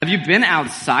you been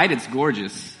outside? It's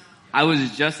gorgeous. I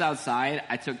was just outside.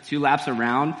 I took 2 laps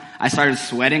around. I started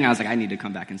sweating. I was like, I need to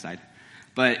come back inside.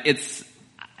 But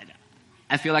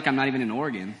I feel like I'm not even in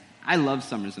Oregon. I love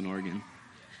summers in Oregon.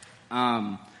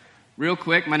 Real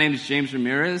quick, my name is James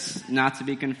Ramirez, not to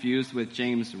be confused with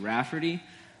James Rafferty,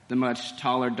 the much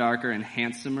taller, darker, and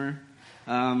handsomer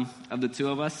of the two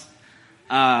of us.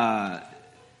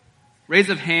 Raise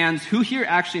of hands, who here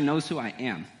actually knows who I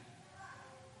am?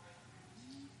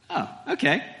 Oh,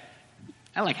 okay.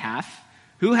 I like half.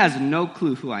 Who has no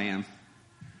clue who I am?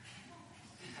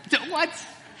 What?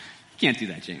 Can't do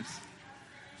that, James.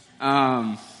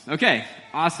 Okay,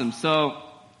 awesome. So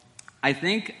I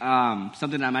think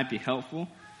something that might be helpful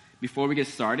before we get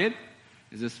started.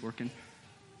 Is this working?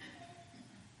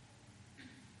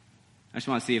 I just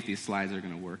want to see if these slides are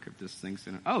going to work, if this thing's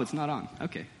going to... Oh, it's not on.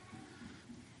 Okay.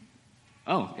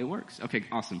 Oh, it works. Okay,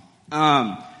 awesome.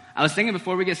 I was thinking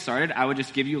before we get started, I would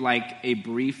just give you like a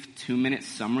brief 2-minute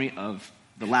summary of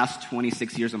the last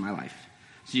 26 years of my life.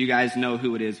 So you guys know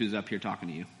who it is who's up here talking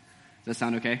to you. Does that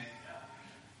sound okay?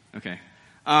 Okay.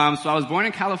 So I was born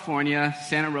in California,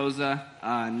 Santa Rosa,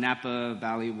 Napa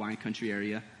Valley wine country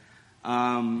area.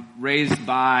 Raised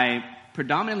by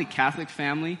predominantly Catholic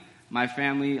family. My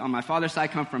family on my father's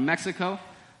side come from Mexico.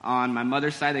 On my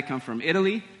mother's side, they come from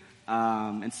Italy.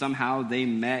 And somehow they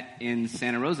met in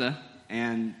Santa Rosa.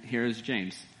 And here's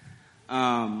James.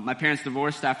 My parents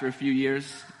divorced after a few years,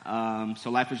 so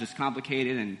life was just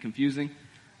complicated and confusing,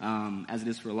 as it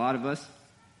is for a lot of us.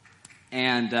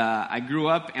 And I grew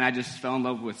up, and I just fell in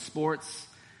love with sports,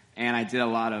 and I did a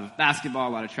lot of basketball,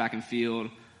 a lot of track and field,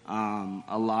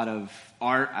 a lot of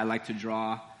art. I like to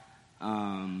draw.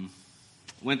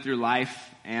 Went through life,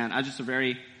 and I was just a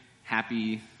very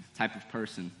happy type of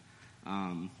person.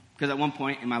 Because at one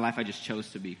point in my life, I just chose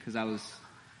to be, because I was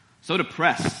so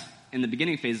depressed in the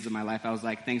beginning phases of my life. I was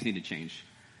like, things need to change.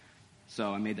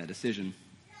 So I made that decision.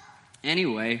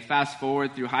 Anyway, fast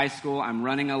forward through high school, I'm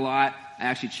running a lot. I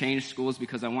actually changed schools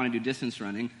because I want to do distance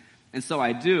running. And so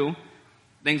I do.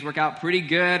 Things work out pretty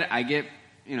good. I get,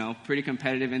 pretty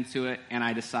competitive into it. And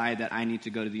I decide that I need to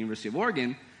go to the University of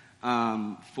Oregon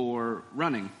for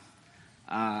running.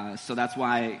 So that's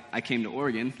why I came to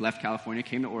Oregon, left California,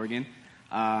 came to Oregon.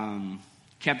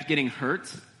 Kept getting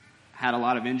hurt. Had a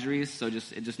lot of injuries, so it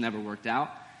just never worked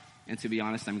out. And to be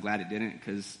honest, I'm glad it didn't,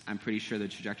 because I'm pretty sure the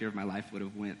trajectory of my life would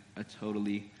have went a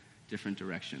totally different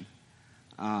direction.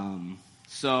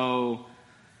 So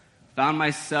found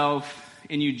myself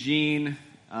in Eugene,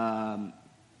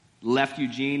 left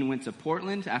Eugene, went to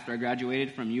Portland after I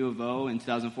graduated from U of O in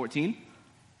 2014,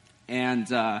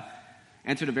 and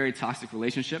entered a very toxic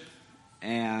relationship.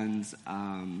 And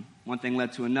one thing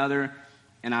led to another,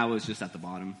 and I was just at the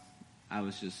bottom. I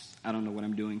don't know what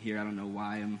I'm doing here. I don't know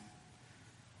why I'm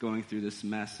going through this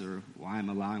mess or why I'm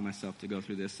allowing myself to go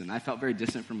through this. And I felt very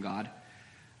distant from God.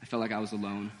 I felt like I was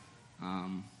alone.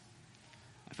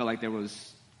 I felt like there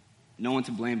was no one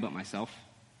to blame but myself.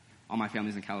 All my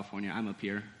family's in California. I'm up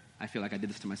here. I feel like I did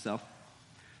this to myself.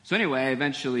 So anyway, I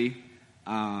eventually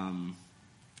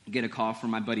get a call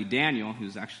from my buddy Daniel,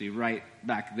 who's actually right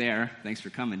back there. Thanks for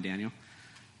coming, Daniel.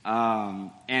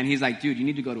 And he's like, dude, you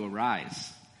need to go to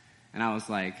Arise. And I was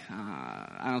like,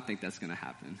 I don't think that's going to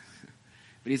happen.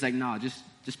 But he's like, no, just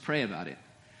pray about it.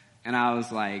 And I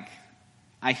was like,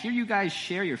 I hear you guys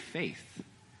share your faith.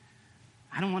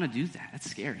 I don't want to do that. That's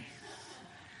scary.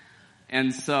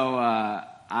 And so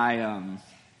I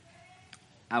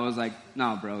was like,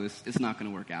 no, bro, it's not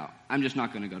going to work out. I'm just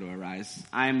not going to go to Arise.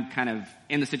 I'm kind of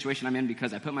in the situation I'm in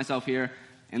because I put myself here,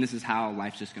 and this is how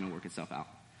life's just going to work itself out.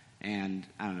 And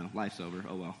I don't know, life's over.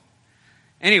 Oh, well.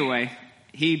 Anyway,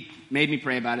 he made me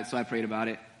pray about it, so I prayed about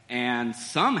it. And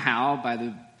somehow, by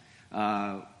the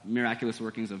miraculous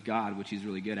workings of God, which he's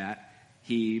really good at,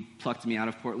 he plucked me out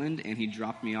of Portland, and he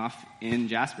dropped me off in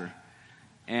Jasper.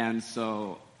 And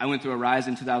so I went through Arise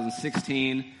in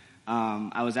 2016.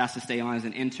 I was asked to stay on as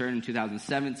an intern in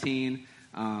 2017,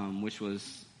 which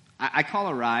was, I call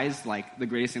Arise like the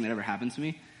greatest thing that ever happened to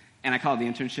me. And I call the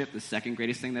internship the second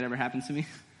greatest thing that ever happened to me.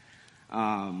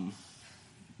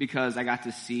 Because I got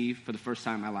to see for the first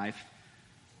time in my life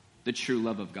the true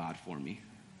love of God for me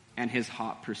and his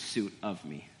hot pursuit of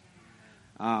me.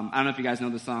 I don't know if you guys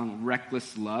know the song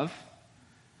Reckless Love,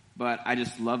 but I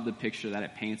just love the picture that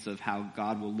it paints of how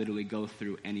God will literally go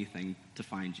through anything to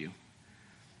find you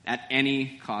at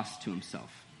any cost to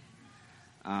himself.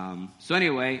 So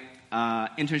anyway,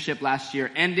 internship last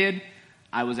year ended.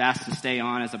 I was asked to stay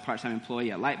on as a part-time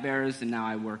employee at Lightbearers, and now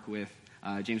I work with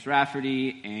James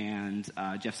Rafferty and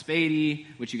Jeff Spady,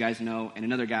 which you guys know, and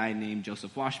another guy named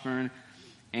Joseph Washburn.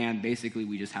 And basically,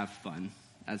 we just have fun.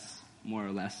 That's more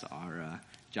or less our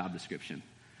job description.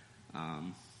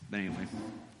 But anyway,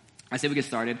 I say we get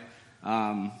started.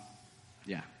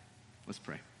 Let's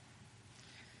pray.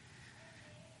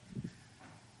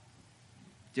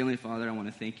 Dear Heavenly Father, I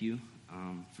want to thank you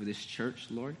for this church,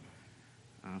 Lord,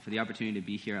 for the opportunity to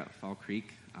be here at Fall Creek.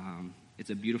 It's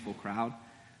a beautiful crowd,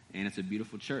 and it's a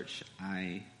beautiful church.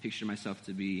 I picture myself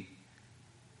to be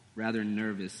rather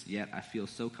nervous, yet I feel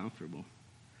so comfortable.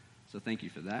 So thank you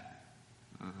for that.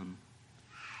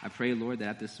 I pray, Lord, that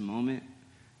at this moment,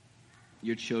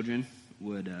 your children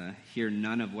would hear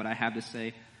none of what I have to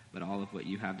say, but all of what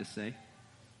you have to say.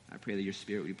 I pray that your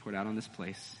Spirit would be poured out on this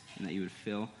place, and that you would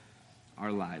fill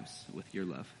our lives with your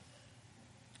love.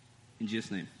 In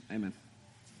Jesus' name, amen.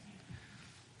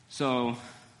 So,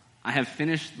 I have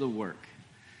finished the work.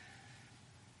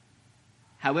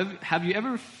 However, have you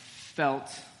ever felt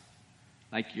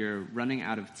like you're running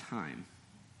out of time?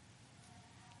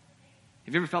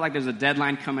 Have you ever felt like there's a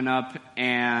deadline coming up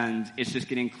and it's just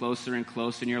getting closer and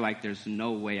closer and you're like, there's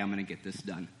no way I'm going to get this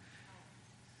done?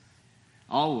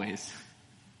 Always.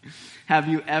 Have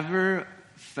you ever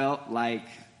felt like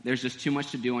there's just too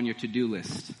much to do on your to-do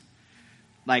list?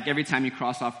 Like every time you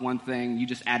cross off one thing, you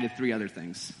just added 3 other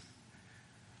things.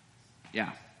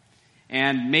 Yeah.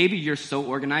 And maybe you're so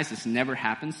organized this never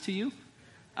happens to you,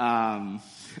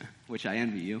 which I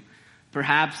envy you.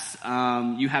 Perhaps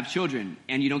you have children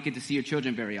and you don't get to see your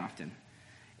children very often.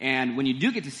 And when you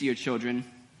do get to see your children,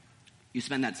 you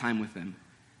spend that time with them.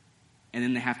 And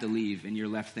then they have to leave and you're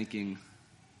left thinking,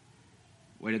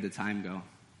 where did the time go?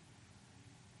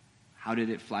 How did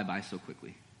it fly by so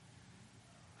quickly?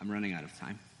 I'm running out of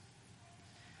time.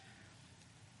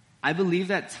 I believe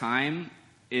that time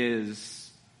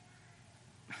is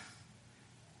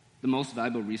the most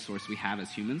valuable resource we have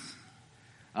as humans.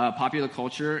 Popular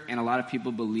culture and a lot of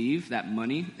people believe that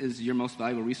money is your most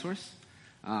valuable resource,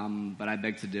 but I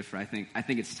beg to differ. I think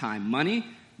it's time. Money,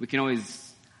 it can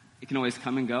always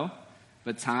come and go,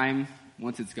 but time,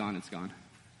 once it's gone, it's gone.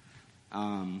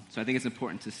 So I think it's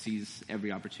important to seize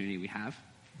every opportunity we have.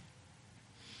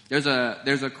 There's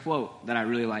a quote that I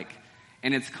really like,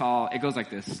 and it goes like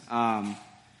this: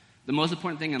 the most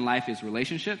important thing in life is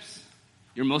relationships.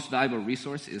 Your most valuable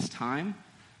resource is time.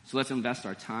 So let's invest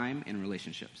our time in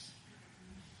relationships.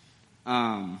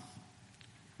 What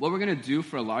we're going to do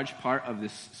for a large part of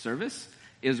this service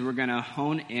is we're going to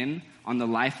hone in on the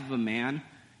life of a man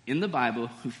in the Bible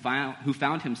who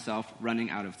found himself running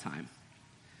out of time.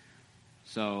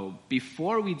 So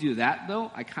before we do that,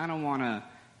 though, I kind of want to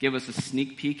give us a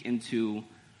sneak peek into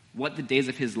what the days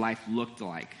of his life looked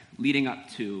like, leading up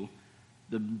to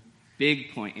the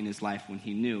big point in his life when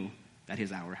he knew that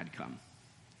his hour had come.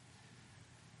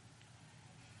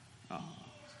 Oh,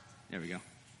 there we go.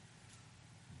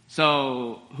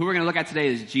 So who we're going to look at today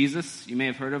is Jesus. You may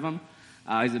have heard of him.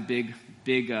 He's a big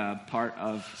part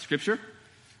of Scripture.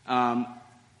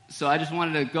 So I just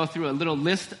wanted to go through a little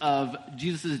list of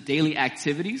Jesus' daily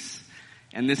activities.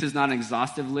 And this is not an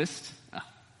exhaustive list.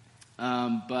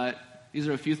 But these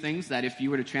are a few things that if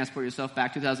you were to transport yourself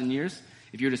back 2,000 years,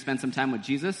 if you were to spend some time with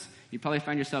Jesus, you'd probably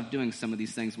find yourself doing some of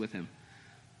these things with him.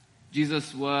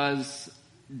 Jesus was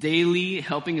daily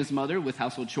helping his mother with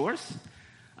household chores.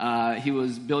 He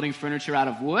was building furniture out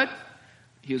of wood.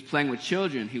 He was playing with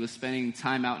children. He was spending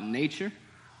time out in nature.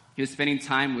 He was spending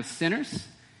time with sinners.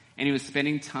 And he was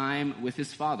spending time with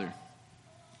his Father.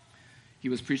 He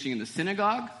was preaching in the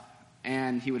synagogue,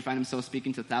 and he would find himself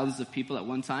speaking to thousands of people at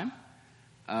one time.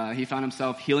 He found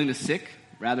himself healing the sick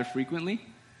rather frequently.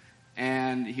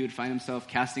 And he would find himself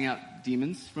casting out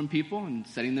demons from people and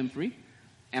setting them free,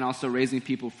 and also raising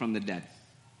people from the dead.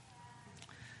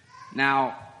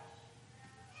 Now,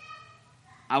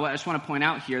 I just want to point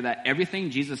out here that everything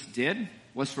Jesus did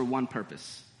was for one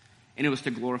purpose, and it was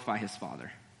to glorify his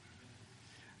Father.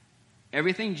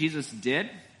 Everything Jesus did,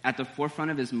 at the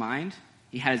forefront of his mind,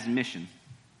 he had his mission.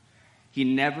 He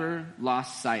never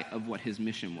lost sight of what his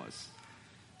mission was.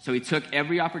 So he took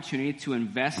every opportunity to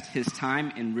invest his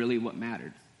time in really what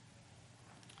mattered.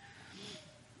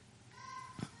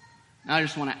 Now I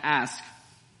just want to ask,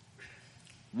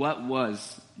 what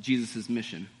was Jesus'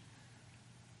 mission?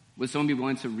 Would someone be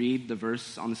willing to read the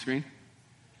verse on the screen?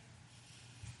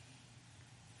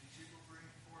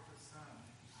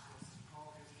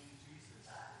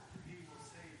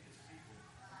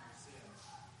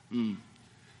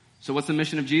 So what's the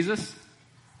mission of Jesus?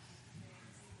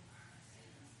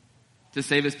 To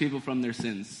save his people from their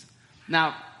sins.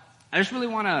 Now, I just really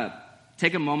want to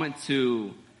take a moment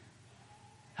to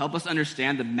help us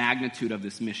understand the magnitude of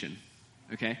this mission,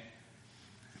 okay?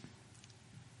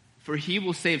 For he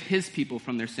will save his people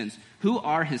from their sins. Who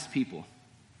are his people?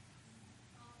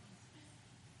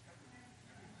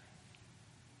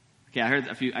 Okay, I heard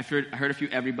a few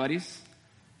everybody's.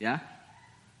 Yeah?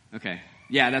 Okay.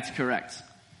 Yeah, that's correct.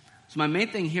 So my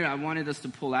main thing here I wanted us to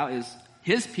pull out is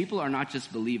his people are not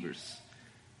just believers.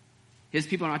 His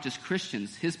people are not just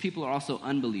Christians. His people are also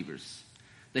unbelievers.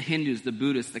 The Hindus, the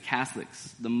Buddhists, the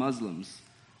Catholics, the Muslims.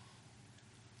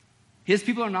 His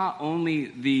people are not only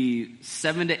the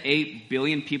 7 to 8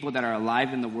 billion people that are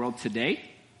alive in the world today,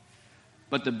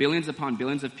 but the billions upon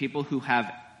billions of people who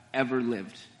have ever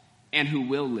lived and who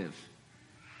will live.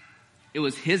 It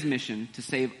was his mission to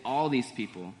save all these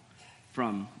people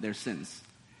from their sins.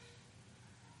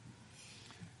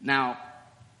 Now,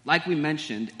 like we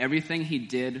mentioned, everything he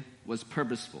did was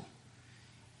purposeful.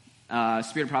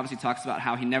 Spirit of Prophecy talks about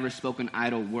how he never spoke an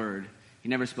idle word. He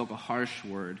never spoke a harsh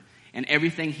word. And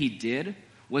everything he did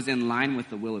was in line with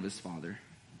the will of his Father.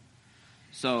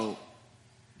 So,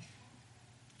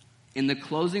 in the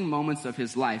closing moments of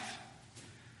his life,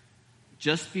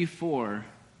 just before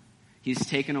he's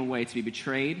taken away to be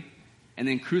betrayed and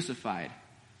then crucified,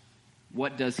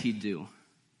 what does he do?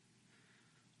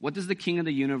 What does the King of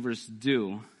the universe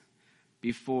do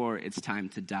before it's time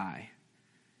to die?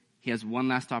 He has one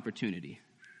last opportunity.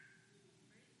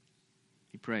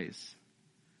 He prays.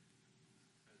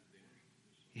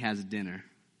 He has dinner.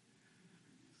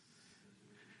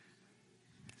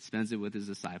 Spends it with his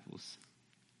disciples.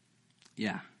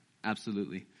 Yeah,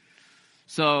 absolutely.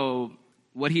 So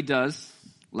what he does,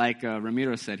 like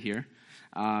Ramiro said here,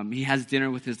 he has dinner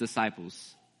with his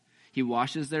disciples. He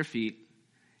washes their feet,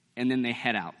 and then they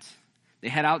head out. They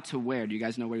head out to where? Do you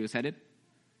guys know where he was headed?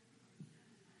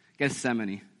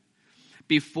 Gethsemane.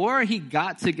 Before he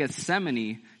got to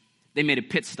Gethsemane, they made a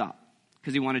pit stop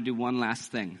because he wanted to do one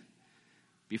last thing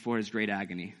before his great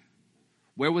agony.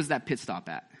 Where was that pit stop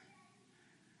at?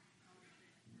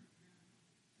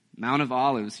 Mount of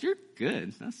Olives. You're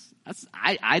good.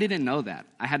 I didn't know that.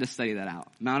 I had to study that out.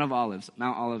 Mount of Olives,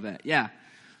 Mount Olivet. Yeah.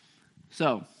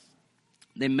 So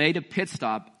they made a pit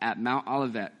stop at Mount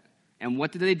Olivet. And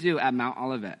what did they do at Mount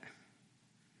Olivet?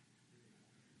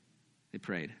 They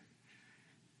prayed.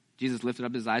 Jesus lifted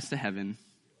up his eyes to heaven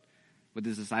with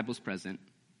his disciples present,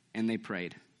 and they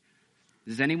prayed.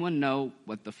 Does anyone know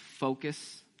what the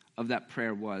focus of that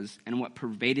prayer was and what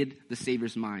pervaded the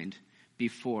Savior's mind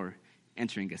before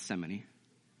entering Gethsemane?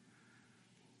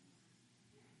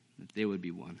 That they would be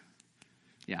one.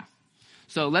 Yeah.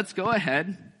 So let's go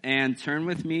ahead and turn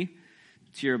with me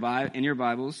to in your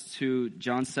Bibles to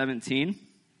John 17.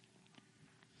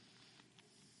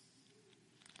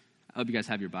 I hope you guys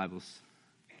have your Bibles.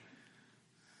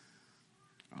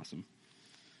 Awesome.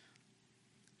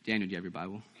 Daniel, do you have your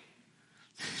Bible?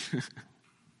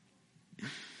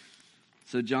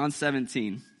 So John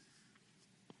 17.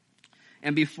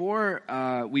 And before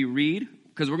we read,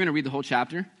 because we're going to read the whole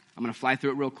chapter, I'm going to fly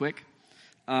through it real quick.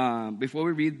 Before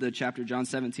we read the chapter, John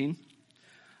 17,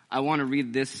 I want to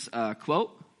read this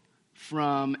quote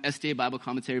from SDA Bible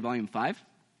Commentary, Volume 5.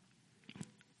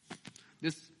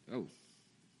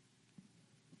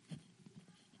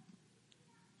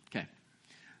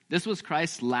 This was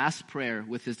Christ's last prayer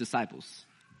with his disciples.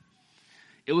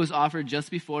 It was offered just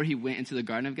before he went into the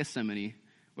Garden of Gethsemane,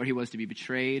 where he was to be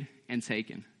betrayed and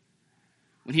taken.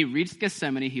 When he reached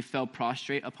Gethsemane, he fell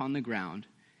prostrate upon the ground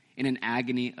in an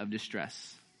agony of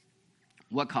distress.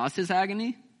 What caused his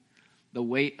agony? The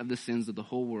weight of the sins of the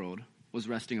whole world was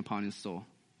resting upon his soul.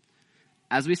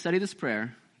 As we study this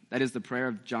prayer, that is the prayer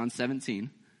of John 17,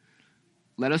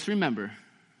 let us remember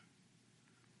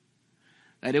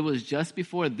that it was just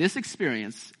before this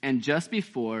experience and just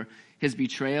before his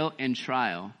betrayal and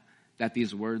trial that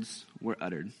these words were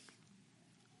uttered.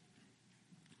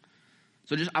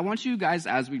 So I want you guys,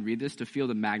 as we read this, to feel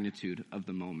the magnitude of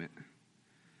the moment.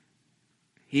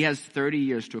 He has 30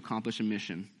 years to accomplish a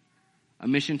mission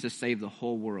to save the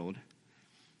whole world.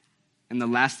 And the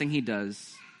last thing he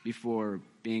does before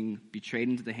being betrayed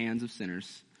into the hands of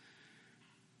sinners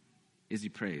is he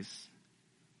prays.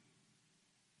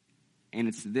 And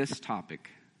it's this topic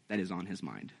that is on his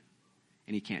mind,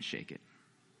 and he can't shake it.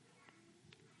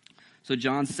 So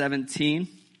John 17,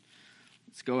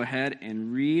 let's go ahead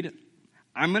and read.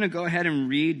 I'm going to go ahead and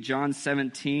read John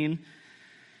 17,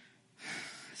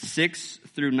 6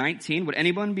 through 19. Would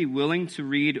anyone be willing to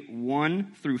read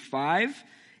 1 through 5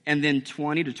 and then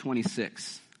 20 to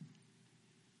 26?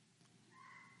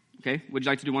 Okay, would you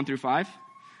like to do 1 through 5?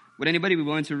 Would anybody be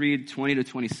willing to read 20 to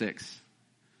 26?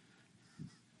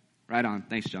 Right on.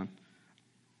 Thanks, John.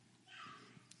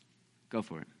 Go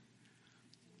for it.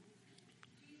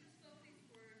 Jesus spoke these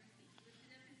words,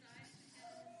 lifted up his eyes to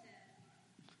heaven and said,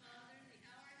 Father, the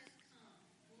hour has come.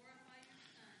 Glorify your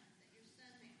Son, that your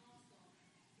Son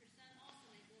also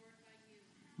may glorify you.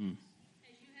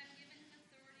 As you have given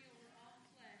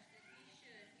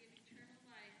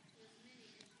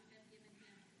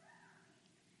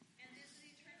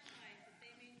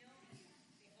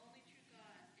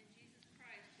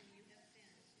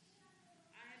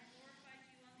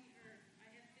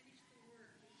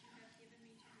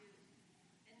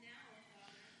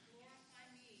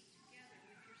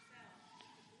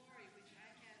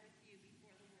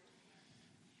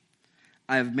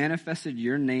I have manifested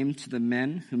your name to the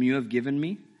men whom you have given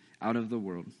me out of the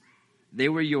world. They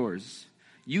were yours.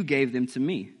 You gave them to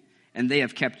me, and they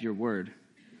have kept your word.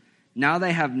 Now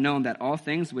they have known that all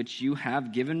things which you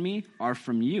have given me are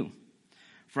from you.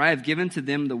 For I have given to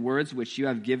them the words which you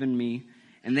have given me,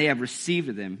 and they have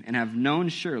received them, and have known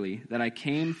surely that I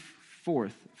came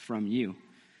forth from you,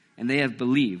 and they have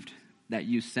believed that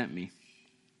you sent me.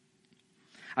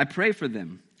 I pray for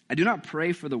them. I do not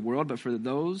pray for the world, but for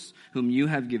those whom you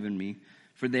have given me,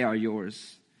 for they are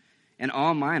yours. And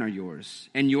all mine are yours,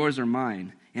 and yours are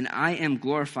mine, and I am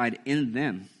glorified in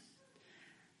them.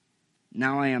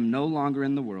 Now I am no longer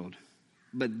in the world,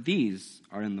 but these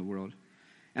are in the world.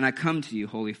 And I come to you,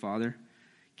 Holy Father.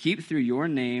 Keep through your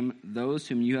name those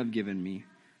whom you have given me,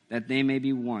 that they may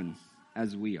be one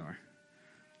as we are.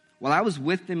 While I was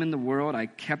with them in the world, I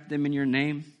kept them in your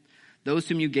name. Those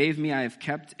whom you gave me I have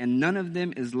kept, and none of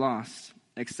them is lost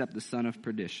except the son of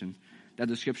perdition, that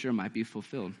the scripture might be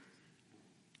fulfilled.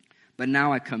 But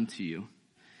now I come to you,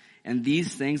 and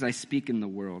these things I speak in the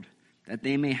world, that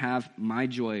they may have my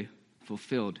joy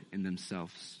fulfilled in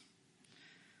themselves.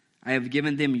 I have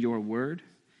given them your word,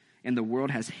 and the world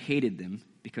has hated them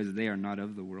because they are not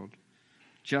of the world,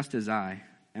 just as I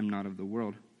am not of the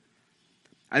world.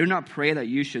 I do not pray that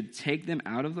you should take them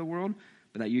out of the world,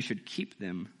 but that you should keep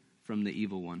them from the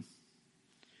evil one.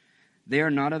 They are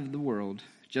not of the world,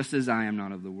 just as I am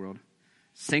not of the world.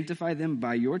 Sanctify them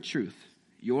by your truth.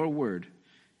 Your word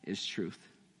is truth.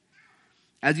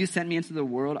 As you sent me into the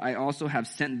world, I also have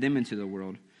sent them into the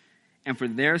world. And for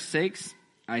their sakes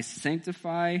I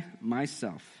sanctify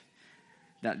myself,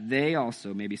 that they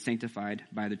also may be sanctified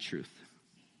by the truth.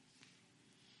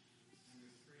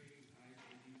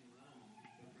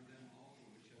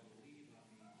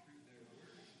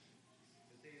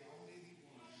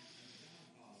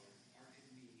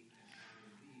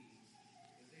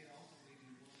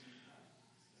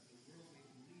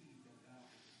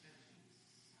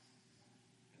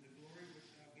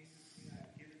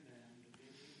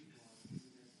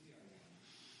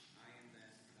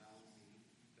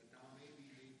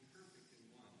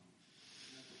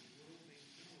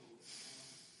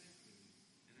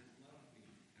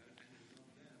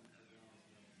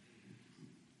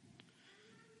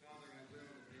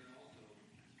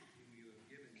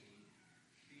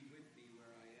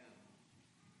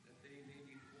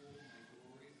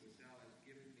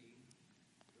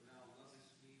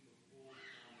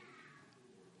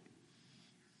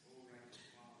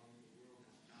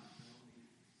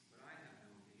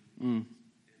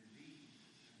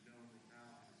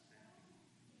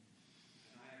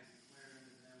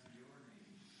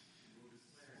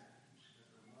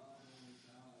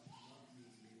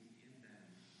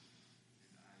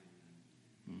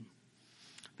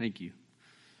 Thank you.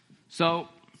 So,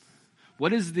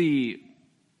 what is the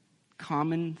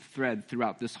common thread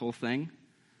throughout this whole thing?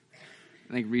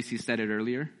 I think Reese said it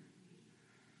earlier.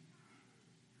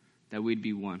 That we'd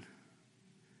be one,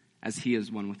 as he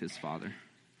is one with his Father.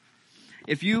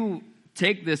 If you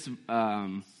take this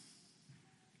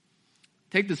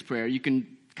prayer, you can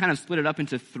kind of split it up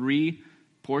into three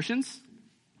portions.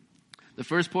 The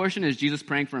first portion is Jesus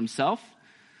praying for himself.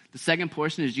 The second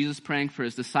portion is Jesus praying for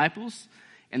his disciples.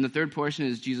 And the third portion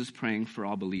is Jesus praying for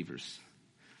all believers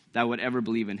that would ever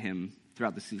believe in him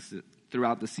throughout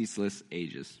the ceaseless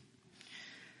ages.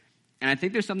 And I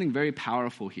think there's something very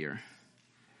powerful here.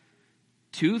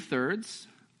 2/3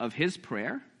 of his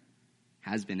prayer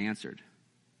has been answered.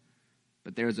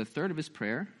 But there is a third of his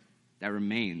prayer that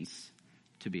remains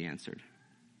to be answered.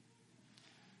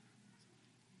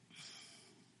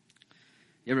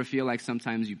 You ever feel like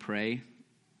sometimes you pray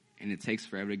and it takes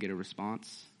forever to get a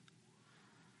response?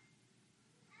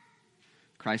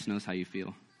 Christ knows how you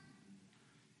feel.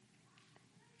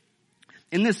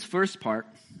 In this first part,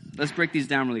 let's break these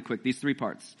down really quick, these three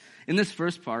parts. In this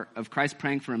first part of Christ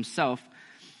praying for himself,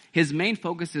 his main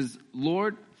focus is,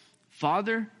 Lord,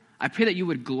 Father, I pray that you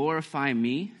would glorify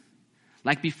me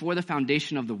like before the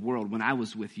foundation of the world when I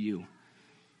was with you.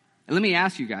 And let me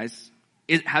ask you guys,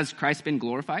 has Christ been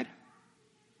glorified?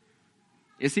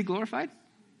 Is he glorified?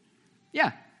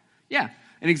 Yeah. An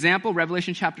example,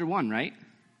 Revelation chapter 1, right?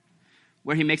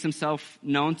 Where he makes himself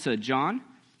known to John.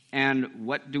 And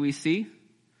what do we see?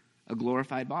 A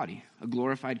glorified body, a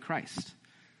glorified Christ.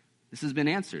 This has been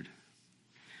answered.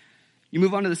 You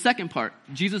move on to the second part.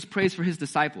 Jesus prays for his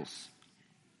disciples.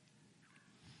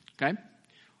 Okay?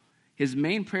 His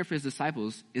main prayer for his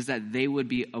disciples is that they would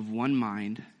be of one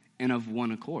mind and of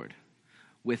one accord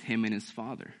with him and his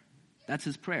Father. That's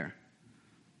his prayer.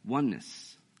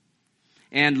 Oneness.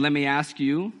 And let me ask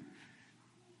you,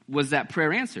 was that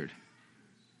prayer answered?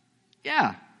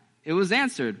 Yeah. It was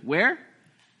answered. Where?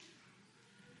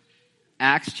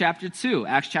 Acts chapter 2.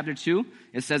 Acts chapter 2,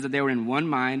 it says that they were in one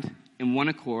mind, in one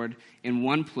accord, in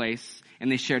one place,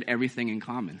 and they shared everything in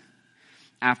common.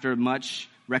 After much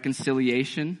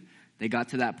reconciliation, they got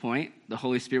to that point. The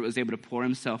Holy Spirit was able to pour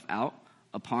himself out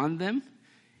upon them,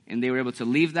 and they were able to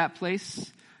leave that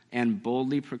place and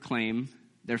boldly proclaim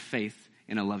their faith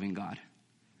in a loving God.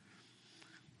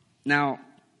 Now,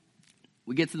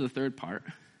 we get to the third part.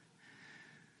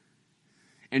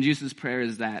 And Jesus' prayer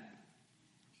is that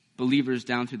believers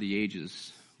down through the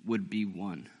ages would be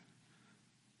one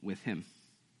with him,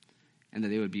 and that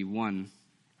they would be one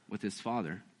with his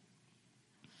Father.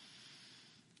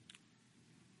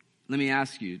 Let me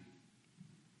ask you,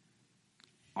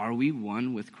 are we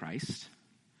one with Christ?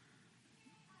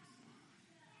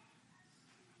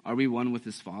 Are we one with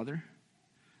his Father?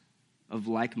 Of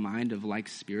like mind, of like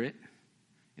spirit,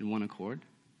 in one accord?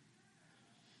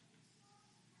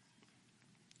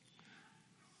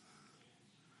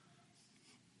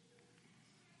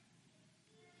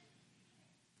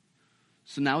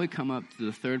 So now we come up to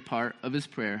the third part of his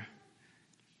prayer,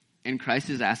 and Christ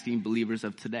is asking believers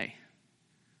of today.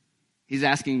 He's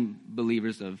asking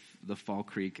believers of the Fall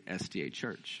Creek SDA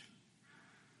Church.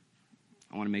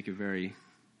 I want to make it very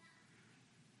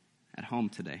at home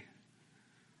today.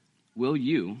 Will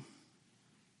you,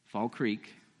 Fall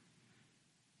Creek,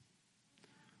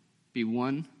 be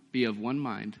of one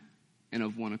mind and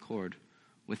of one accord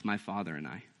with my Father and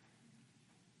I?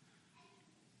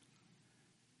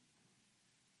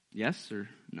 Yes or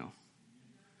no?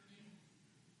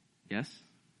 Yes?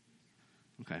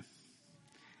 Okay.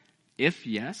 If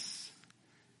yes,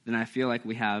 then I feel like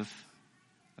we have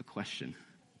a question.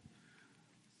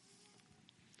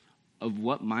 Of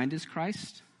what mind is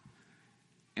Christ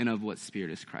and of what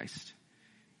spirit is Christ?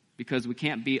 Because we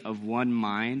can't be of one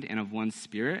mind and of one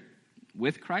spirit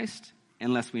with Christ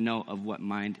unless we know of what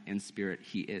mind and spirit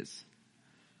he is.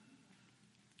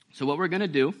 So what we're going to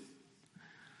do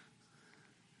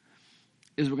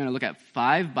is we're going to look at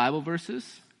 5 Bible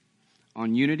verses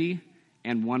on unity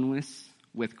and oneness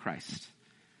with Christ.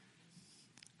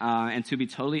 And to be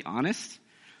totally honest,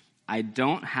 I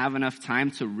don't have enough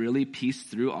time to really piece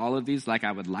through all of these like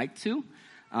I would like to.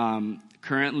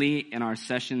 Currently in our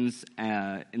sessions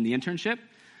in the internship,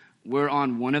 we're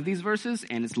on one of these verses,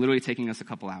 and it's literally taking us a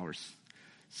couple hours.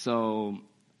 So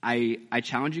I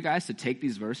challenge you guys to take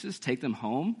these verses, take them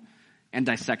home, and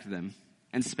dissect them,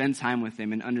 and spend time with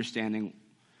them in understanding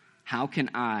how can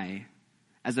I,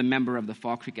 as a member of the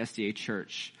Fall Creek SDA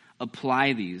Church,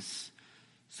 apply these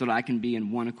so that I can be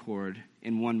in one accord,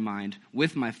 in one mind,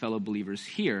 with my fellow believers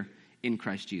here in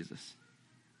Christ Jesus.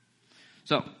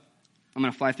 So, I'm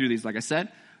going to fly through these, like I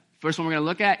said. First one we're going to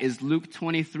look at is Luke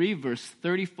 23, verse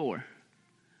 34. So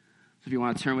if you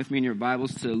want to turn with me in your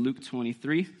Bibles to Luke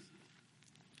 23.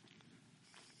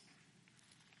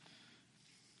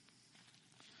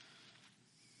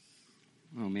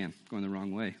 Oh man, going the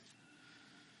wrong way.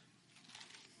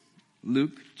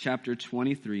 Luke chapter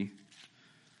 23,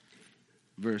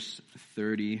 verse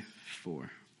 34.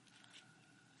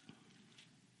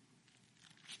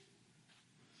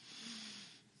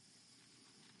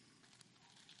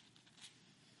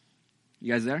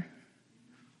 You guys there?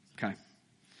 Okay.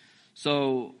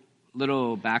 So,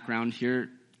 little background here.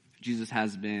 Jesus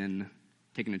has been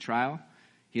taken to trial.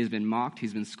 He has been mocked.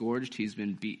 He's been scourged. He's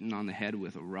been beaten on the head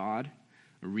with a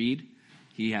reed.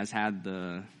 He has had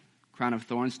the crown of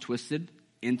thorns twisted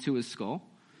into his skull.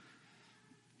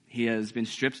 He has been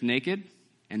stripped naked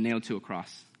and nailed to a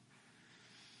cross.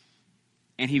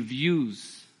 And he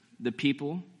views the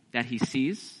people that he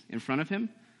sees in front of him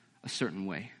a certain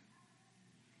way.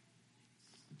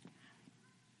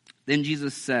 Then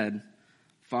Jesus said,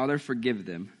 "Father, forgive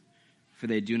them, for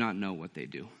they do not know what they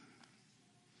do."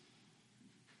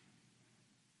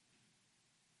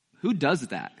 Who does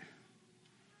that?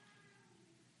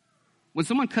 When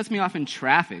someone cuts me off in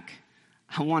traffic,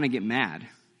 I want to get mad.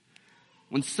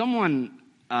 When someone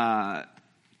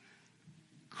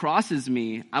crosses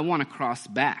me, I want to cross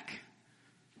back.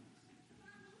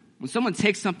 When someone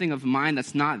takes something of mine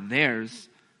that's not theirs,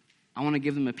 I want to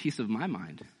give them a piece of my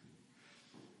mind.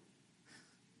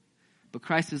 But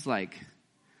Christ is like,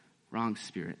 wrong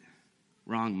spirit,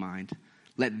 wrong mind.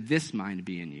 Let this mind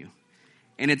be in you.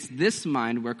 And it's this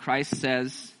mind where Christ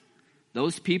says,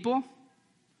 those people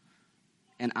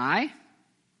and I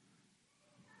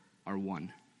are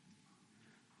one.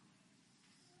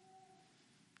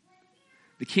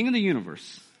 The King of the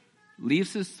universe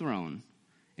leaves his throne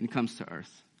and comes to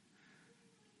earth,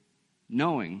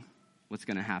 knowing what's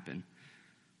going to happen.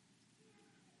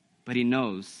 But he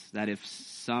knows that if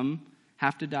some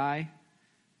have to die,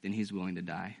 then he's willing to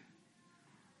die.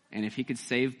 And if he could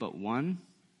save but one,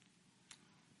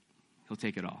 he'll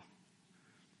take it all.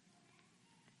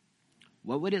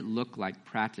 What would it look like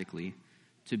practically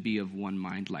to be of one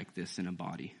mind like this in a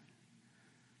body?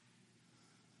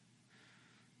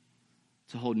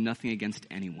 To hold nothing against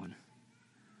anyone.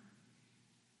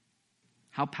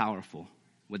 How powerful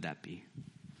would that be?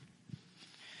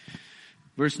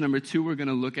 Verse number 2 we're going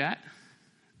to look at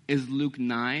is Luke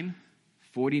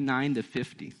 9:49 to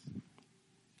 50.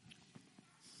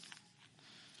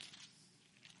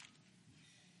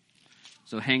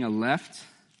 So hang a left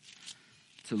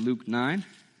to Luke 9,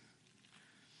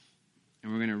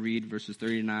 and we're going to read verses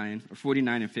 49 or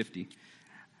 49 and 50.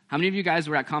 How many of you guys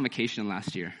were at Convocation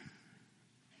last year?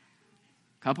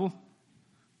 Couple?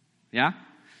 Yeah?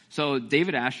 So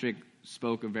David Ashrick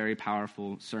spoke a very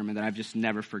powerful sermon that I've just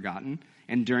never forgotten.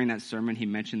 And during that sermon, he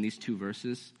mentioned these two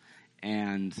verses,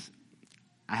 and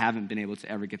I haven't been able to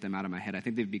ever get them out of my head. I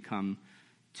think they've become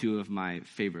two of my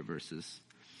favorite verses.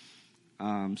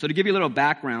 So to give you a little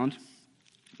background,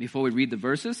 before we read the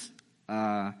verses,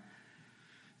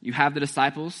 you have the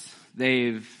disciples.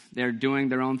 They're doing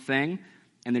their own thing,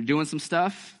 and they're doing some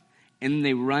stuff, and then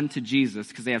they run to Jesus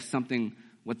because they have something,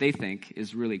 what they think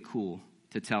is really cool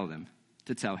to tell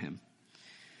him.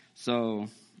 So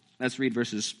let's read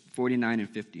verses 49 and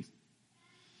 50.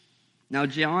 Now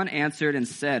John answered and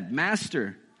said,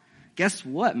 Master, guess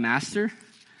what, Master?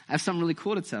 I have something really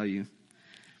cool to tell you.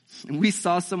 And we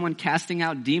saw someone casting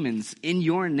out demons in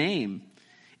your name,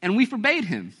 and we forbade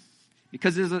him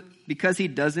because he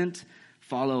doesn't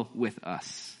follow with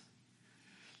us.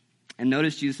 And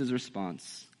notice Jesus'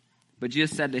 response. But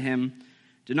Jesus said to him,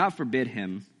 do not forbid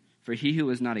him, for he who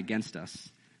is not against us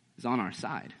is on our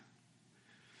side.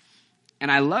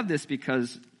 And I love this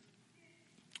because,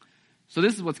 so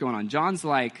this is what's going on. John's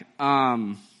like,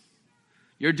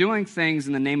 you're doing things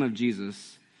in the name of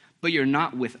Jesus, but you're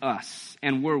not with us,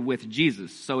 and we're with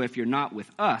Jesus. So if you're not with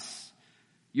us,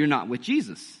 you're not with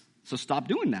Jesus. So stop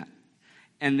doing that.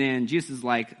 And then Jesus is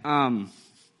like, no.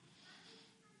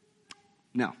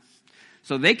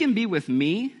 So they can be with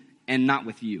me and not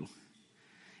with you.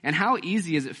 And how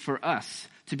easy is it for us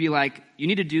to be like, you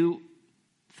need to do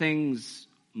things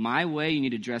my way, you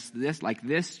need to dress this like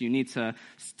this, you need to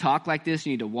talk like this,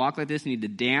 you need to walk like this, you need to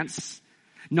dance.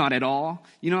 Not at all.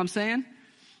 You know what I'm saying?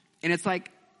 And it's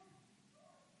like,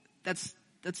 that's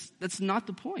not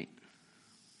the point.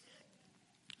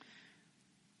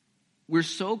 We're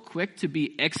so quick to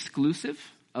be exclusive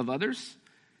of others,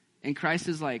 and Christ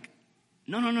is like,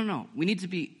 no. We need to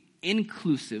be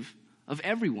inclusive of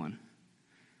everyone.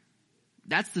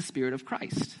 That's the spirit of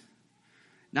Christ.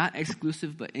 Not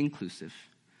exclusive, but inclusive.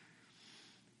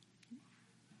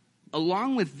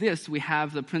 Along with this, we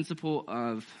have the principle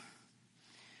of,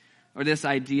 or this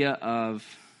idea of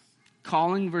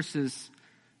calling versus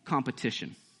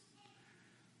competition.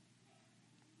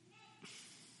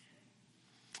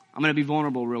 I'm going to be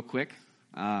vulnerable real quick.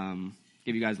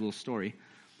 Give you guys a little story.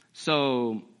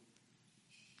 So,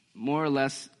 more or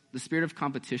less, the spirit of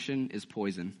competition is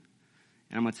poison.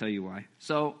 And I'm going to tell you why.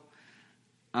 So,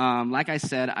 like I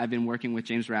said, I've been working with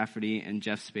James Rafferty and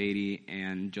Jeff Spady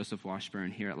and Joseph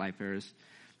Washburn here at Life Bearers.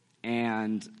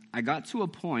 And I got to a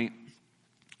point,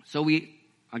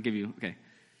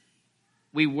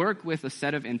 we work with a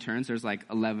set of interns. There's like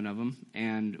 11 of them,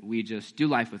 and we just do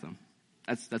life with them.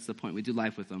 That's the point. We do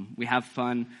life with them. We have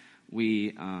fun.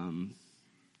 We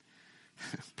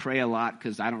pray a lot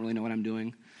because I don't really know what I'm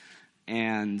doing.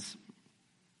 And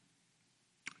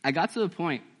I got to the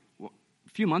point a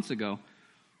few months ago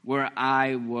where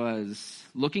I was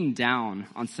looking down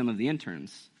on some of the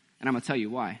interns. And I'm going to tell you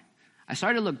why. I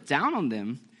started to look down on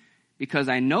them because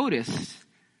I noticed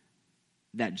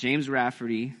that James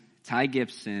Rafferty, Ty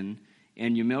Gibson,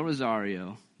 and Yamil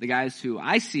Rosario, the guys who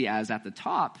I see as at the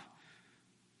top,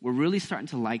 were really starting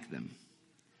to like them.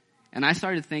 And I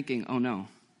started thinking, oh no,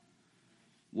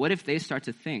 what if they start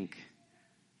to think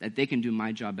that they can do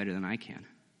my job better than I can?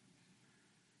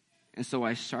 And so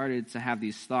I started to have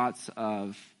these thoughts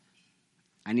of,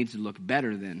 I need to look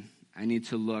better than, I need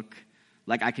to look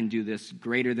like I can do this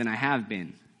greater than I have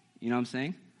been. You know what I'm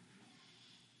saying?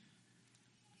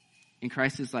 And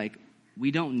Christ is like, we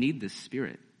don't need this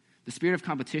spirit. The spirit of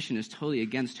competition is totally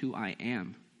against who I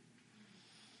am.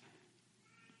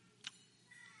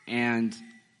 And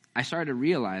I started to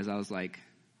realize, I was like,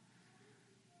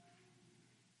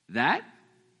 that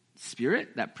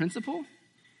spirit, that principle,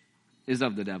 is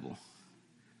of the devil.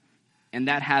 And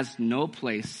that has no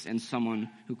place in someone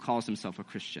who calls himself a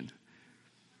Christian.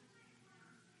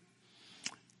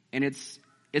 And it's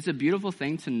a beautiful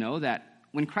thing to know that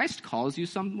when Christ calls you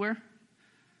somewhere,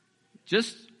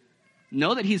 just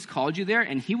know that he's called you there,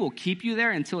 and he will keep you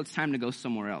there until it's time to go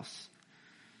somewhere else.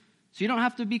 So you don't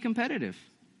have to be competitive.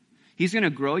 He's going to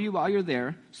grow you while you're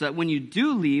there so that when you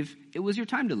do leave, it was your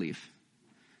time to leave.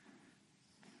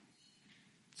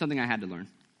 Something I had to learn.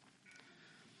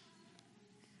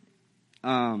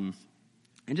 And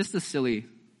just a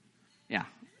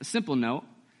simple note,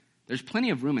 there's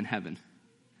plenty of room in heaven.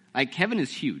 Like, heaven is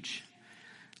huge.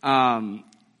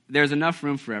 There's enough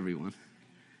room for everyone.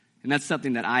 And that's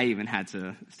something that I even had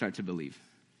to start to believe,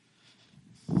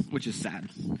 which is sad.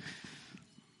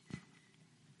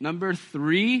 Number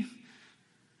 3,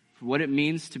 for what it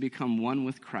means to become one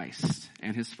with Christ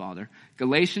and his Father.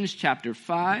 Galatians chapter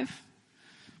 5,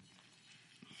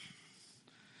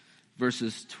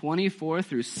 verses 24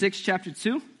 through 6, chapter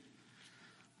 2.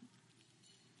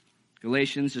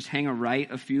 Galatians, just hang a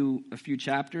right a few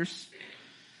chapters.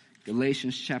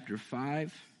 Galatians chapter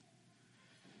 5,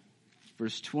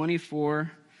 verse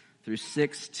 24 through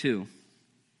 6:2.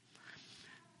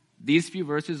 These few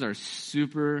verses are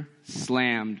super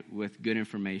slammed with good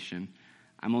information.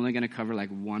 I'm only going to cover like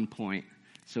one point,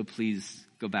 so please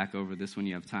go back over this when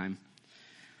you have time.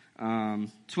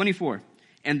 24.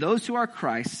 And those who are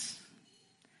Christ's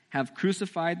have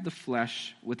crucified the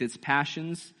flesh with its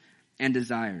passions and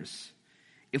desires.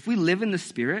 If we live in the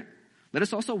Spirit, let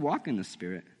us also walk in the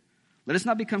Spirit. Let us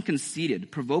not become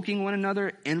conceited, provoking one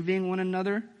another, envying one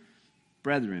another.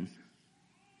 Brethren,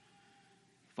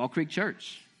 Fall Creek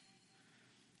Church,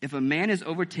 if a man is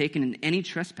overtaken in any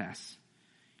trespass,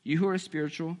 you who are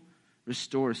spiritual,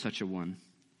 restore such a one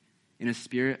in a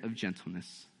spirit of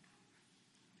gentleness.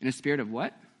 In a spirit of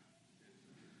what?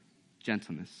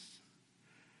 Gentleness.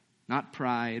 Not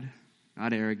pride,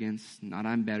 not arrogance, not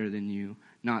I'm better than you,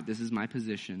 not this is my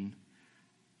position.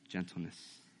 Gentleness.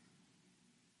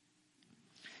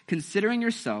 Considering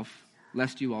yourself,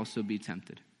 lest you also be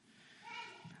tempted.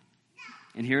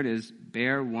 And here it is,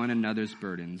 bear one another's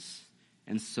burdens,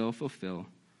 and so fulfill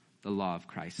the law of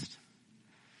Christ.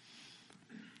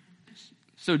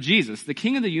 So Jesus, the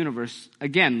King of the universe,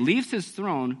 again, leaves his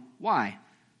throne. Why?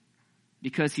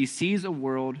 Because he sees a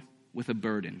world with a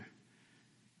burden.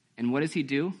 And what does he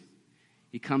do?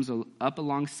 He comes up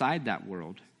alongside that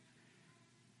world.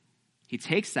 He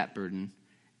takes that burden,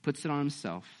 puts it on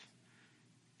himself,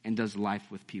 and does life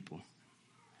with people.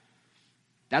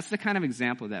 That's the kind of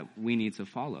example that we need to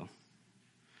follow.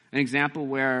 An example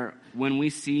where when we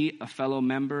see a fellow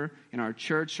member in our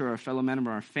church or a fellow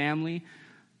member in our family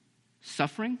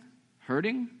suffering,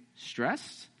 hurting,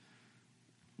 stressed,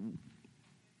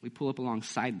 we pull up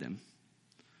alongside them.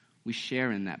 We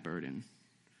share in that burden.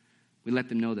 We let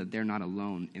them know that they're not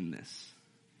alone in this.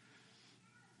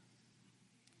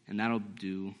 And that'll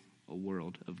do a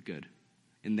world of good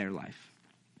in their life.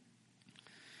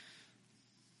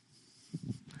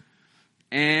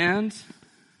 And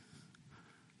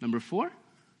number 4,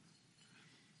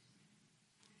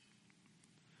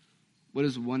 what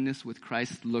does oneness with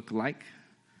Christ look like?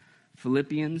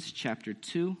 Philippians chapter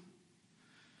 2,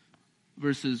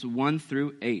 verses 1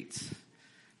 through 8.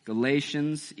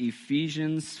 Galatians,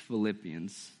 Ephesians,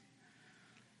 Philippians.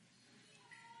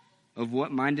 Of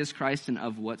what mind is Christ and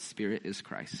of what spirit is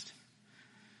Christ?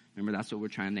 Remember, that's what we're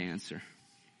trying to answer.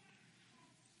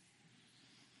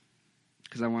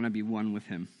 Because I want to be one with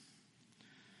him.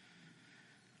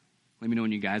 Let me know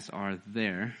when you guys are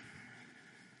there.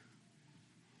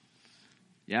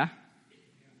 Yeah?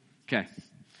 Okay.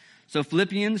 So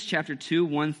Philippians chapter 2,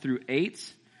 1 through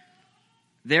 8.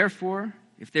 Therefore,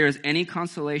 if there is any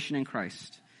consolation in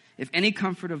Christ, if any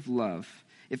comfort of love,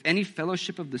 if any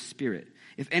fellowship of the Spirit,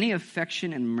 if any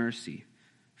affection and mercy,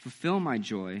 fulfill my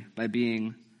joy by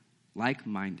being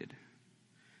like-minded,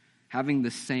 having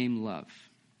the same love,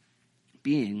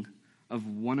 being of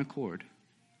one accord,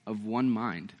 of one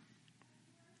mind.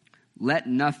 Let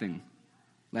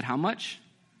how much?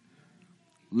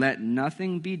 Let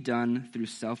nothing be done through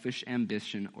selfish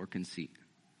ambition or conceit,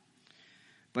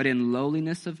 but in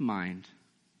lowliness of mind,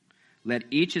 let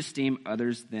each esteem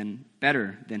others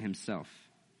better than himself.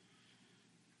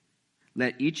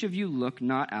 Let each of you look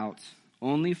not out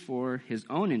only for his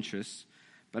own interests,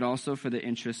 but also for the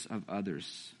interests of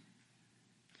others.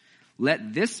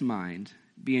 Let this mind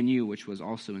be in you, which was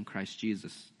also in Christ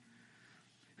Jesus,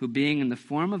 who being in the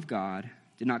form of God,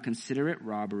 did not consider it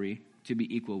robbery to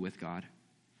be equal with God.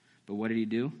 But what did he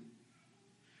do?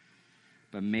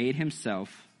 But made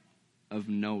himself of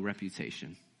no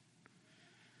reputation,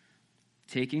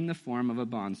 taking the form of a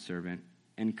bondservant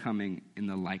and coming in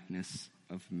the likeness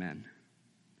of men.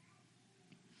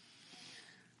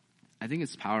 I think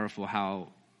it's powerful how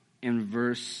in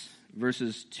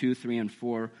verses 2, 3, and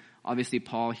 4, Obviously,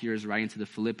 Paul here is writing to the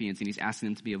Philippians, and he's asking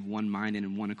them to be of one mind and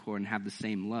in one accord and have the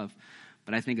same love.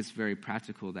 But I think it's very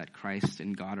practical that Christ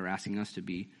and God are asking us to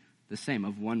be the same,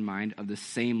 of one mind, of the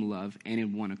same love, and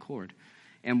in one accord.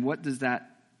 And what does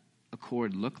that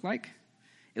accord look like?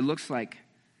 It looks like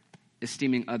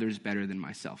esteeming others better than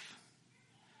myself.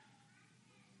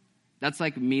 That's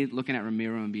like me looking at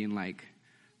Ramiro and being like,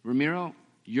 Ramiro,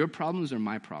 your problems are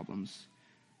my problems.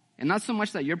 And not so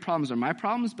much that your problems are my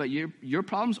problems, but your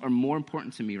problems are more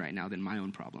important to me right now than my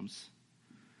own problems.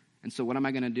 And so what am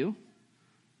I going to do?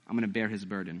 I'm going to bear his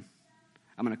burden.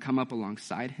 I'm going to come up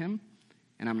alongside him,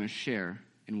 and I'm going to share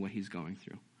in what he's going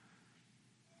through.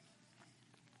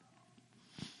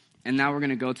 And now we're going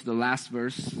to go to the last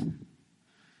verse.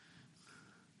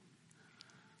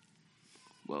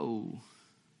 Whoa.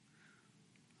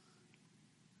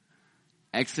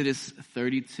 Exodus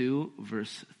 32,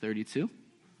 verse 32.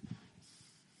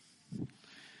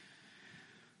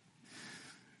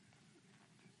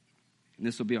 And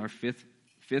this will be our fifth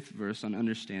verse on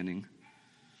understanding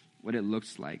what it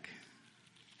looks like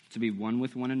to be one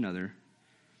with one another,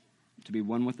 to be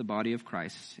one with the body of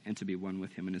Christ, and to be one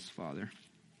with him and his Father.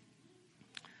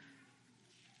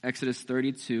 Exodus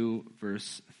 32,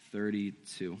 verse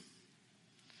 32.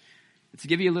 To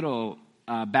give you a little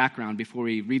background before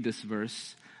we read this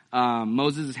verse,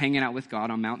 Moses is hanging out with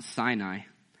God on Mount Sinai,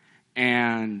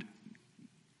 and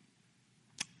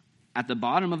at the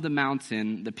bottom of the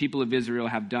mountain, the people of Israel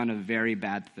have done a very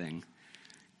bad thing.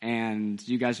 And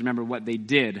you guys remember what they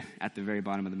did at the very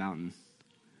bottom of the mountain?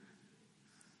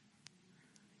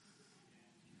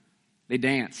 They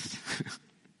danced.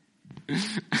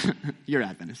 You're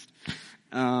Adventist.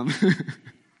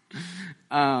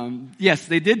 Yes,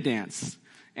 they did dance.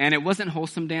 And it wasn't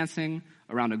wholesome dancing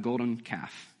around a golden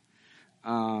calf.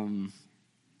 And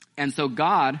so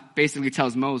God basically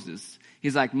tells Moses,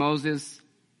 he's like, Moses,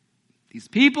 these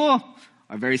people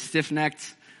are very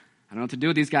stiff-necked. I don't know what to do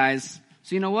with these guys.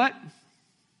 So you know what?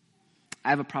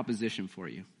 I have a proposition for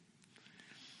you.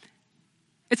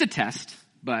 It's a test,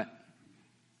 but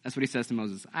that's what he says to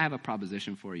Moses. I have a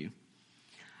proposition for you.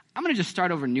 I'm going to just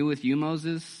start over new with you,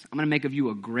 Moses. I'm going to make of you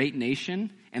a great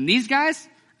nation. And these guys,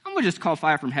 I'm going to just call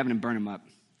fire from heaven and burn them up.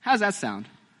 How's that sound?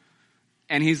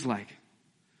 And he's like,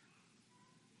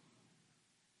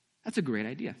 that's a great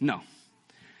idea. No.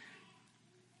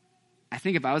 I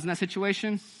think if I was in that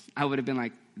situation, I would have been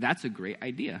like, that's a great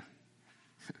idea.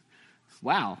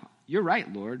 Wow, you're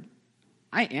right, Lord.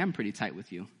 I am pretty tight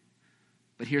with you.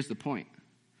 But here's the point.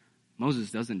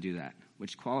 Moses doesn't do that,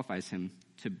 which qualifies him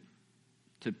to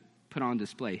put on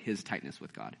display his tightness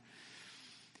with God.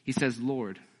 He says,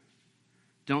 Lord,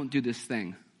 don't do this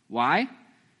thing. Why?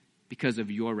 Because of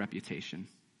your reputation.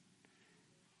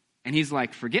 And he's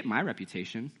like, forget my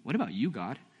reputation. What about you,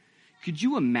 God? Could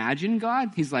you imagine, God?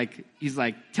 He's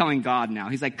like telling God now.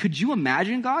 He's like, could you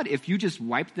imagine, God, if you just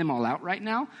wiped them all out right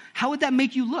now? How would that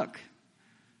make you look?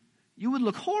 You would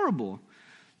look horrible.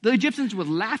 The Egyptians would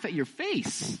laugh at your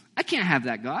face. I can't have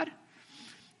that, God.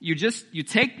 You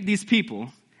take these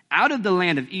people out of the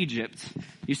land of Egypt.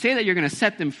 You say that you're going to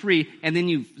set them free, and then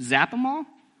you zap them all?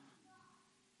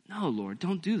 No, Lord,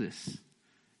 don't do this.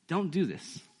 Don't do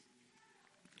this.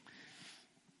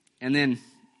 And then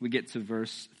we get to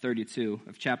verse 32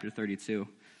 of chapter 32.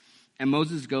 And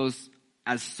Moses goes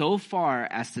as so far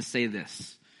as to say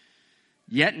this.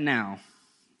 Yet now,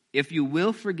 if you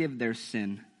will forgive their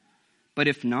sin, but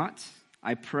if not,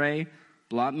 I pray,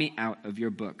 blot me out of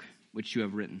your book, which you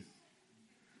have written.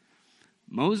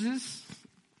 Moses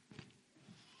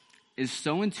is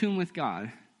so in tune with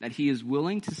God that he is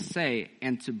willing to say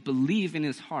and to believe in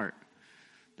his heart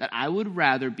that I would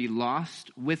rather be lost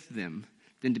with them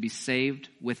than to be saved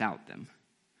without them.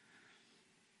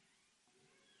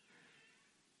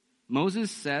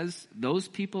 Moses says, those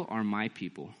people are my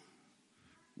people.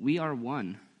 We are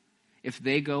one. If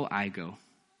they go, I go.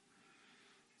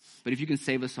 But if you can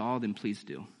save us all, then please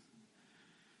do.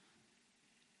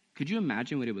 Could you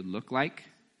imagine what it would look like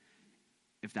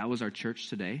if that was our church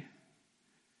today?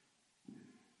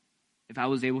 If I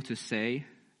was able to say,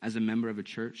 as a member of a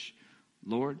church,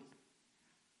 Lord,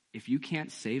 if you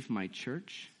can't save my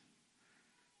church,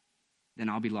 then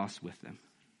I'll be lost with them.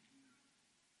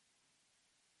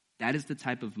 That is the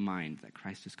type of mind that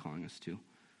Christ is calling us to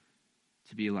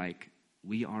be like,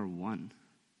 we are one.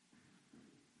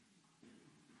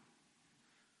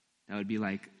 That would be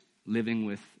like living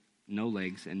with no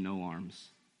legs and no arms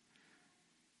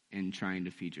and trying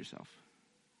to feed yourself.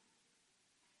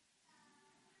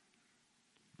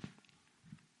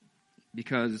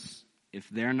 Because if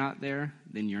they're not there,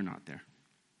 then you're not there.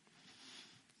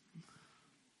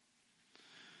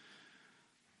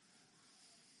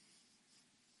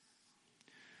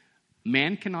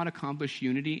 Man cannot accomplish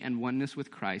unity and oneness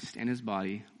with Christ and his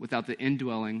body without the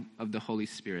indwelling of the Holy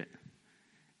Spirit.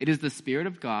 It is the Spirit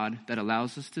of God that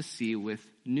allows us to see with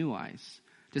new eyes,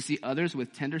 to see others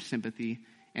with tender sympathy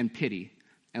and pity,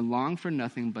 and long for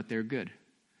nothing but their good.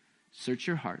 Search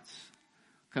your hearts.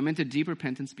 Come into deep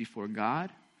repentance before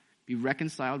God, be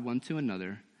reconciled one to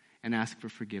another, and ask for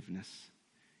forgiveness.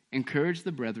 Encourage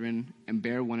the brethren and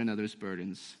bear one another's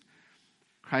burdens.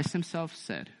 Christ himself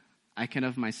said, I can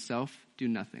of myself do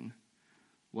nothing.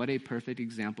 What a perfect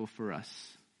example for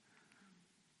us.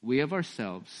 We of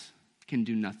ourselves can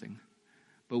do nothing,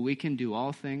 but we can do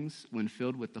all things when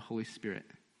filled with the Holy Spirit.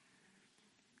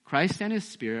 Christ and his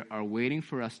Spirit are waiting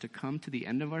for us to come to the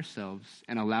end of ourselves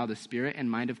and allow the Spirit and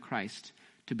mind of Christ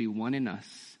to be one in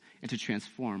us and to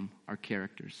transform our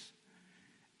characters.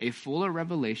 A fuller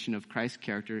revelation of Christ's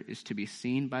character is to be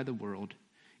seen by the world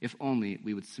if only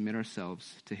we would submit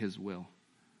ourselves to his will.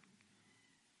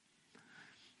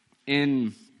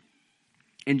 In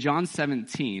John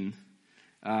 17,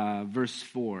 verse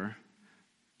 4,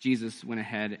 Jesus went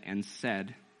ahead and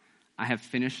said, I have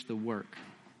finished the work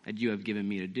that you have given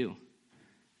me to do.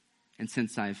 And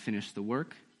since I have finished the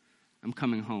work, I'm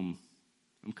coming home.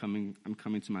 I'm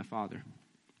coming to my Father.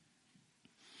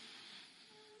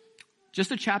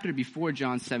 Just a chapter before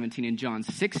John 17, in John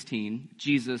 16,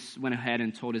 Jesus went ahead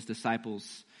and told his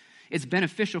disciples, it's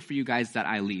beneficial for you guys that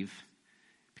I leave.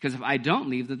 Because if I don't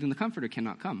leave, then the Comforter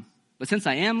cannot come. But since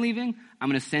I am leaving, I'm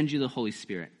going to send you the Holy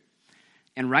Spirit.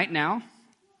 And right now,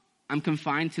 I'm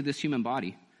confined to this human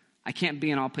body. I can't be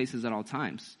in all places at all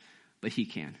times, but he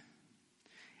can.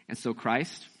 And so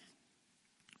Christ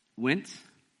went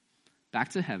back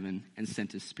to heaven and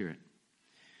sent his Spirit.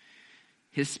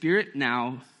 His Spirit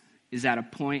now is at a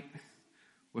point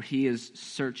where he is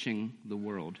searching the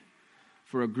world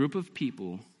for a group of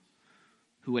people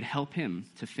who would help him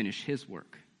to finish his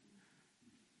work.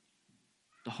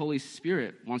 The Holy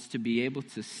Spirit wants to be able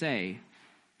to say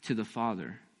to the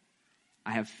Father,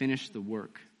 I have finished the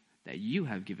work that you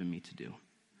have given me to do.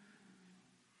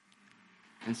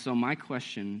 And so my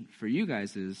question for you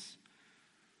guys is,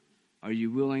 are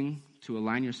you willing to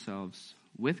align yourselves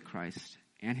with Christ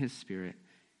and his Spirit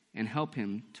and help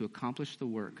him to accomplish the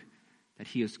work that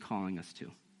he is calling us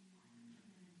to?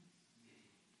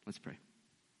 Let's pray.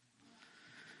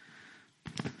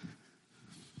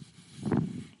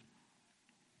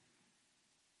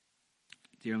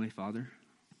 Dear Heavenly Father,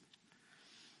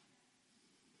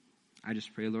 I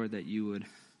just pray, Lord, that you would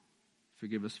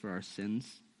forgive us for our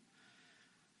sins.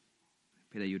 I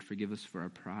pray that you would forgive us for our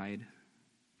pride,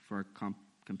 for our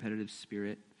competitive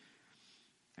spirit.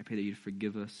 I pray that you'd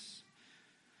forgive us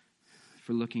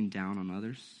for looking down on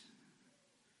others.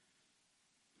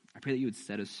 I pray that you would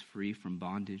set us free from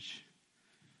bondage.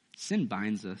 Sin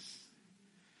binds us,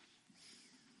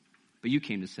 but you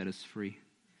came to set us free.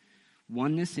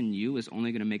 Oneness in you is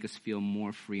only going to make us feel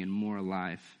more free and more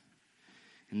alive.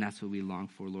 And that's what we long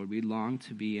for, Lord. We long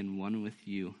to be in one with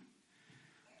you.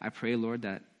 I pray, Lord,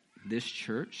 that this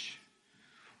church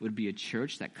would be a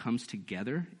church that comes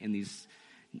together in these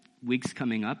weeks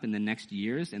coming up in the next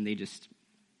years, and they just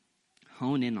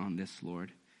hone in on this,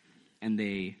 Lord, and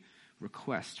they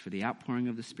request for the outpouring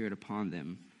of the Spirit upon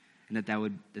them, and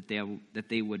that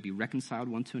they would be reconciled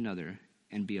one to another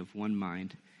and be of one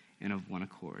mind and of one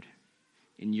accord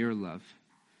in your love.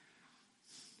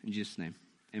 In Jesus' name,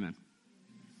 amen.